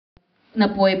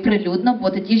напої прилюдно, бо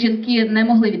тоді жінки не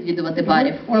могли відвідувати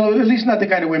барів. Well, at least not the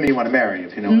kind of women you want to marry,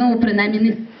 if you know. Ну, принаймні,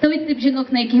 не той тип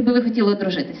жінок, на яких би ви хотіли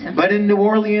одружитися. But in New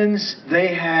Orleans, they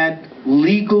had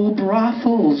legal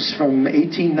brothels from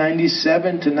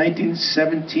 1897 to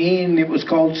 1917. It was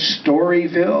called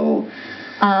Storyville.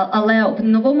 Але в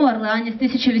Новому Орлеані з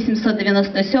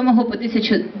 1897 по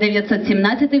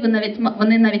 1917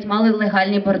 вони навіть мали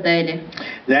легальні борделі.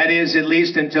 That is, at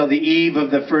least until the eve of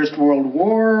the First World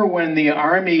War, when the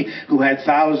army, who had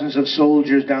thousands of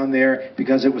soldiers down there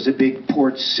because it was a big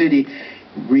port city,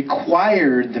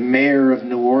 required the mayor of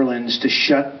New Orleans to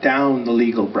shut down the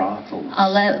legal brothels.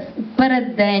 Але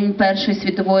перед день Першої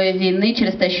світової війни,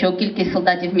 через те, що кількість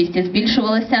солдатів в місті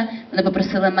збільшувалася, вони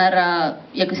попросили мера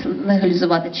якось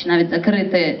легалізувати чи навіть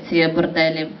закрити ці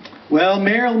борделі. Well,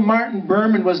 Mayor Martin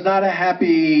Berman was not a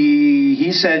happy.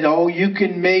 He said, "Oh, you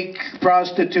can make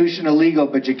prostitution illegal,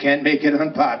 but you can't make it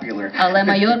unpopular." Але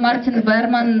майор Мартін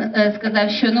Берман сказав,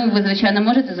 що ну ви звичайно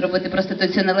можете зробити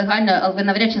проституцію нелегальною, але ви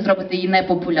навряд чи зробите її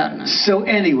непопулярною. So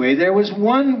anyway, there was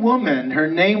one woman. Her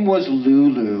name was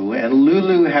Lulu, and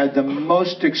Lulu had the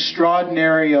most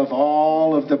extraordinary of all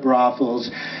of the brothels,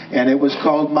 and it was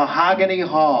called Mahogany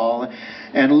Hall.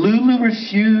 And Lulu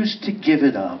refused to give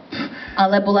it up.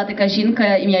 Але була така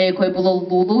жінка, ім'я якої було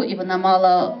Лулу, і вона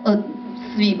мала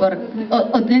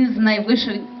один з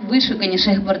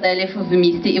найвишуканіших борделів в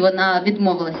місті, і вона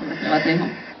відмовилася закривати його.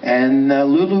 And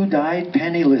Lulu died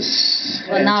penniless,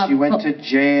 and she went to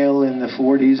jail in the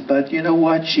 40s, but you know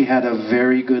what? She had a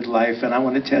very good life, and I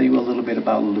want to tell you a little bit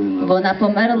about Lulu. Вона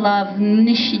померла в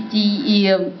нищеті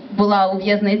і була у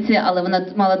в'язниці, але вона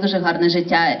мала дуже гарне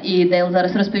життя, і Дейл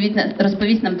зараз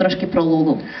розповість нам трошки про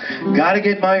Лулу. Gotta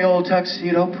get my old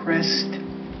tuxedo pressed.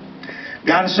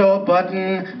 Gotta sew a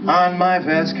button on my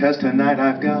vest, 'cause tonight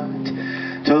I've got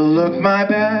to look my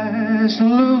best.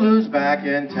 Lulu's back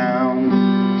in town.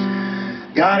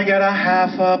 Gotta get a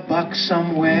half a buck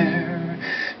somewhere.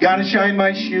 Gotta shine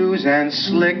my shoes and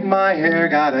slick my hair.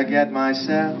 Gotta get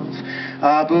myself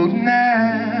a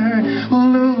boutonniere.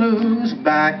 Lulu's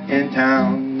back in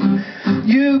town.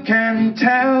 You can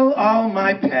tell all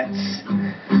my pets,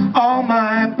 all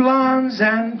my blondes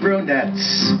and brunettes,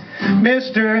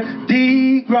 Mr.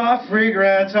 DeGroff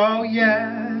regrets, oh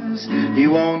yes, he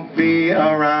won't be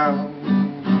around.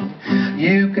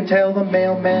 You can tell the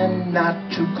mailman not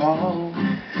to call.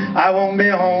 I won't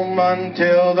be home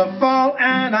until the fall,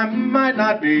 and I might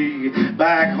not be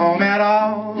back home at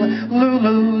all.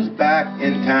 Lulu's back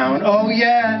in town, oh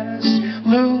yes,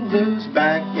 Lulu's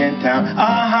back in town.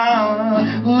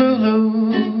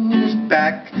 Lulu's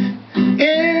back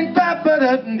in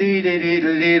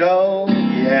Papa-da-dee-dee-dee-dee-dee, oh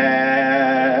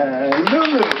yeah.